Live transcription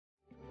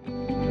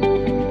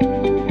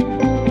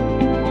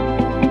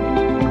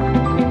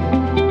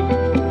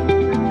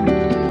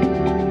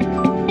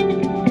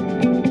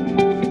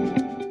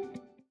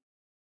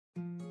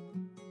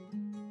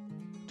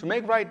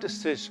make right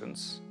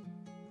decisions,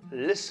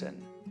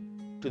 listen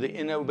to the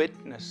inner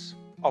witness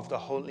of the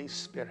Holy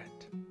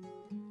Spirit.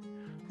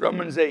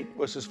 Romans 8,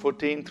 verses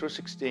 14 through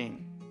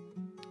 16.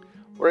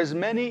 For as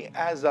many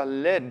as are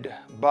led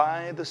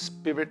by the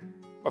Spirit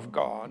of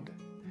God,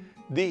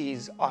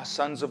 these are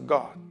sons of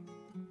God.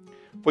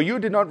 For you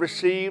did not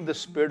receive the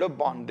spirit of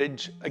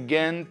bondage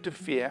again to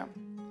fear,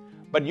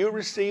 but you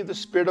received the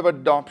spirit of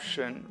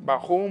adoption, by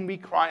whom we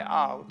cry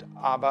out,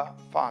 Abba,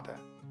 Father.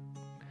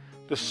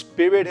 The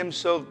Spirit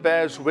Himself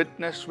bears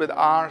witness with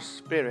our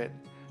spirit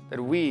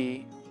that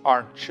we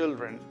are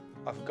children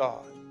of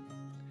God.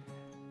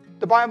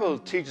 The Bible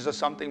teaches us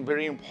something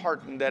very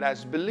important, that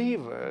as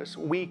believers,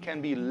 we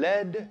can be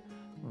led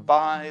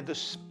by the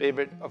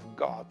Spirit of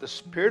God. The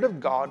Spirit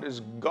of God is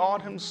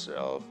God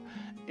Himself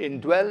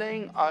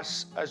indwelling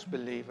us as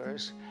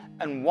believers.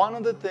 And one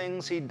of the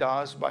things He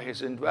does by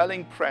His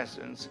indwelling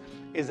presence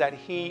is that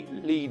He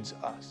leads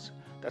us.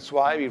 That's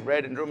why we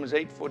read in Romans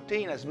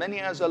 8:14, as many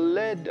as are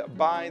led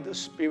by the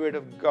Spirit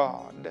of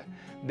God,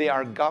 they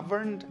are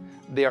governed,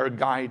 they are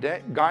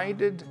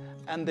guided,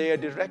 and they are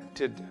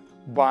directed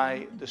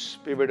by the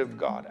Spirit of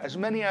God. As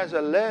many as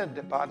are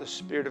led by the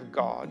Spirit of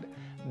God,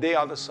 they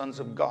are the sons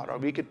of God. Or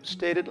we could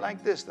state it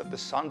like this, that the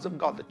sons of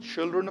God, the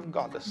children of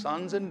God, the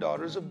sons and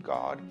daughters of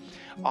God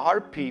are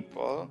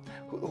people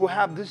who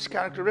have this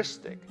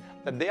characteristic,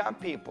 that they are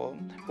people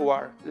who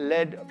are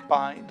led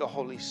by the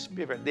Holy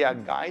Spirit. They are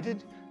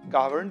guided,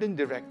 governed, and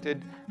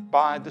directed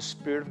by the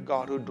Spirit of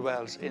God who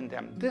dwells in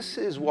them. This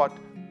is what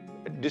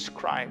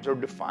describes or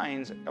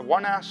defines,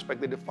 one aspect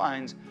that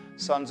defines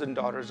sons and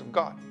daughters of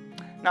God.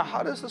 Now,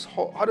 how does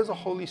the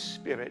Holy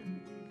Spirit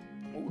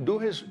do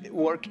His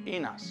work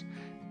in us?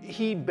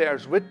 He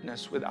bears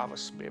witness with our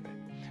spirit.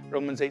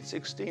 Romans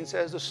 8:16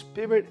 says, the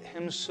Spirit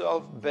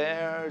Himself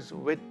bears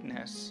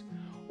witness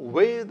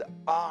with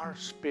our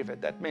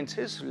spirit. That means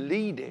His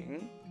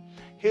leading,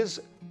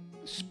 His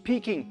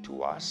speaking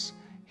to us,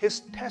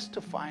 His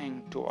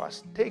testifying to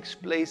us takes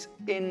place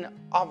in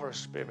our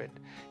spirit.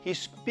 He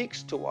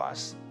speaks to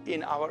us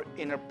in our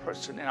inner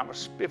person, in our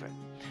spirit.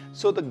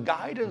 So the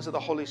guidance that the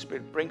Holy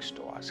Spirit brings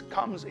to us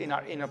comes in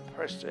our inner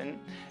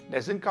person. It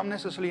doesn't come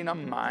necessarily in our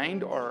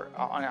mind or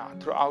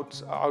throughout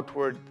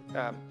outward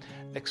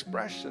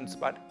expressions,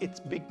 but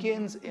it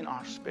begins in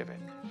our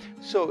spirit.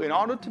 So in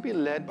order to be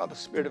led by the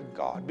Spirit of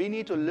God, we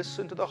need to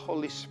listen to the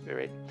Holy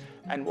Spirit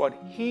and what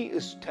He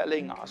is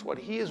telling us, what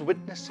He is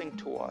witnessing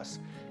to us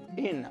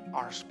in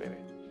our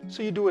spirit.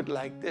 So you do it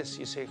like this.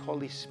 You say,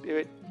 Holy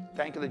Spirit,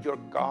 thank you that you're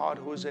God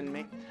who is in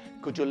me.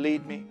 Could you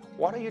lead me?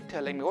 What are you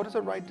telling me? What is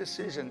the right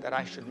decision that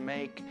I should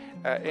make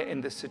in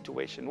this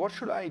situation? What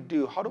should I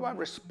do? How do I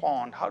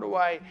respond? How do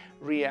I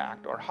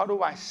react? Or how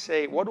do I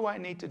say? What do I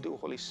need to do,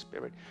 Holy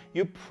Spirit?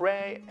 You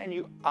pray and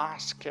you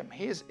ask Him.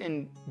 He is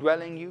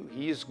indwelling you.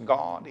 He is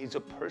God. He's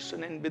a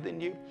person within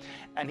you.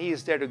 And He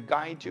is there to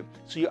guide you.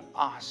 So you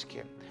ask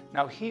Him.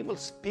 Now He will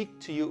speak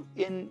to you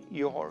in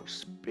your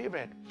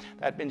spirit.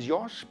 That means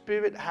your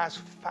spirit has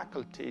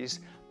faculties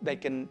that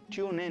can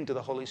tune into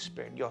the Holy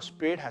Spirit. Your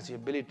spirit has the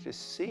ability to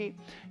see.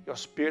 Your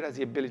spirit has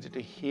the ability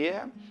to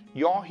hear.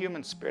 Your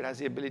human spirit has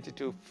the ability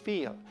to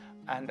feel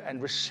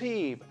and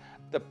receive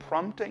the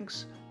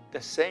promptings, the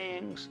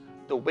sayings,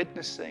 the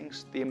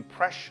witnessings, the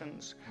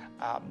impressions,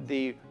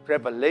 the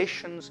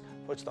revelations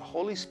which the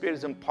Holy Spirit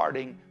is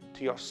imparting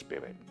to your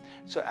spirit.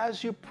 So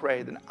as you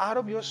pray, then out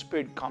of your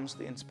spirit comes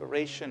the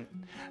inspiration.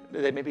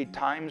 There may be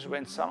times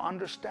when some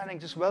understanding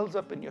just wells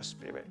up in your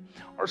spirit,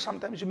 or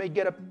sometimes you may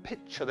get a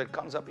picture that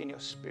comes up in your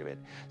spirit.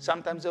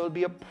 Sometimes there will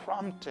be a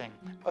prompting,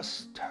 a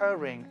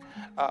stirring,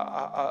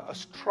 a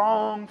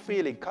strong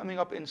feeling coming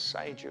up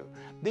inside you.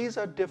 These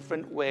are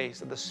different ways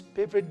that the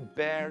Spirit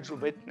bears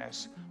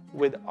witness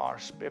with our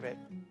spirit.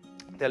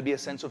 There'll be a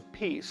sense of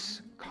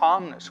peace,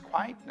 calmness,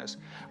 quietness,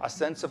 a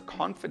sense of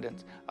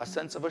confidence, a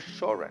sense of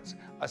assurance,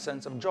 a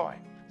sense of joy.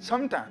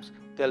 Sometimes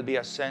there'll be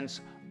a sense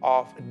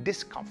of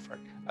discomfort,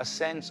 a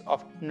sense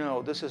of,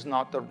 no, this is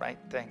not the right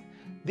thing.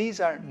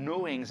 These are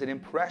knowings and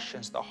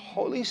impressions the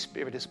Holy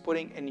Spirit is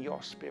putting in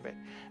your spirit.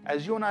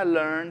 As you and I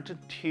learn to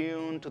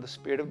tune to the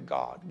Spirit of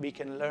God, we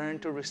can learn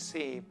to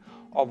receive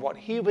of what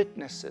He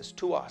witnesses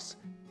to us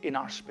in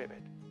our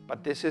spirit.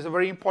 But this is a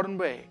very important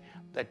way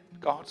that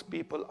God's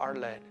people are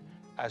led.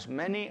 As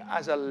many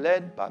as are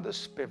led by the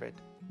Spirit,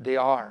 they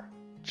are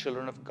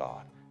children of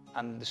God.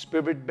 And the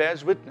Spirit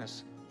bears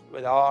witness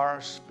with our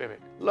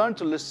spirit. Learn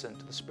to listen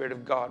to the Spirit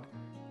of God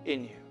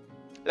in you.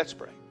 Let's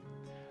pray.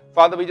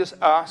 Father, we just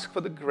ask for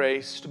the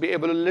grace to be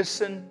able to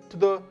listen to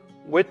the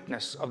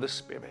witness of the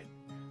Spirit,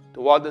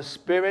 to what the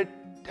Spirit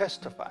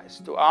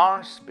testifies to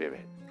our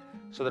spirit,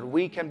 so that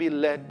we can be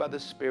led by the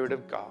Spirit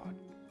of God.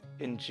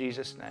 In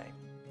Jesus' name.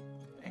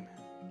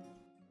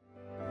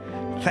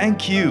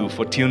 Thank you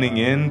for tuning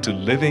in to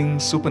Living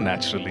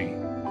Supernaturally.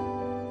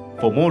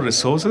 For more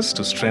resources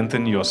to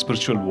strengthen your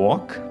spiritual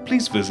walk,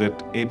 please visit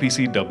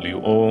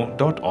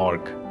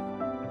apcwo.org.